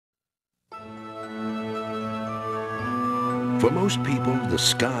For most people, the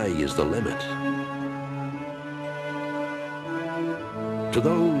sky is the limit. To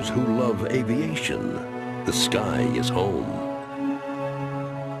those who love aviation, the sky is home.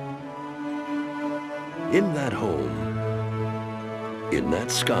 In that home, in that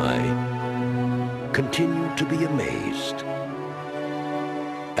sky, continue to be amazed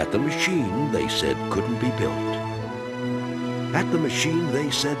at the machine they said couldn't be built, at the machine they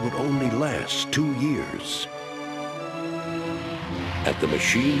said would only last 2 years, at the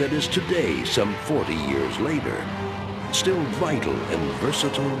machine that is today, some 40 years later, still vital and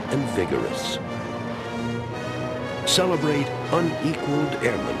versatile and vigorous. Celebrate unequaled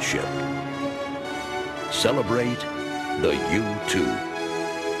airmanship. Celebrate the U-2.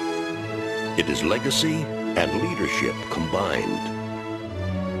 It is legacy and leadership combined,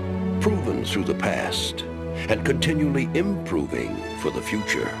 proven through the past and continually improving for the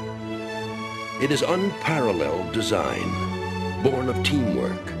future. It is unparalleled design, born of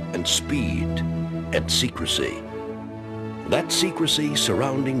teamwork and speed and secrecy. That secrecy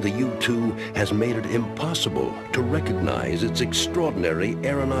surrounding the U-2 has made it impossible to recognize its extraordinary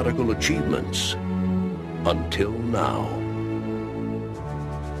aeronautical achievements until now.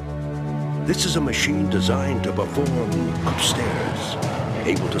 This is a machine designed to perform upstairs,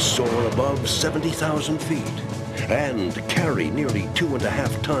 able to soar above 70,000 feet and carry nearly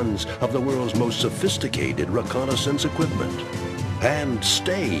 2.5 tons of the world's most sophisticated reconnaissance equipment and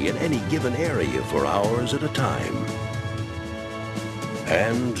stay in any given area for hours at a time.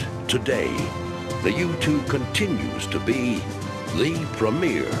 And today, the U-2 continues to be the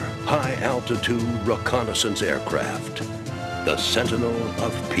premier high-altitude reconnaissance aircraft, the Sentinel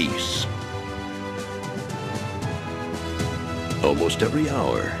of Peace. Almost every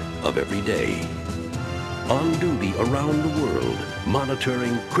hour of every day, on duty around the world,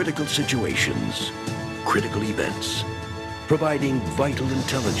 monitoring critical situations, critical events, providing vital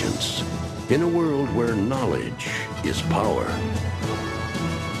intelligence in a world where knowledge is power.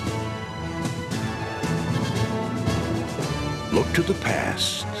 Look to the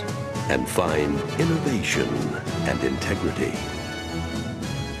past and find innovation and integrity.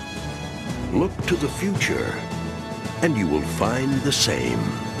 Look to the future and you will find the same.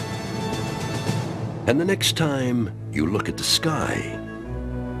 And the next time you look at the sky,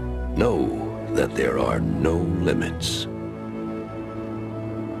 know that there are no limits.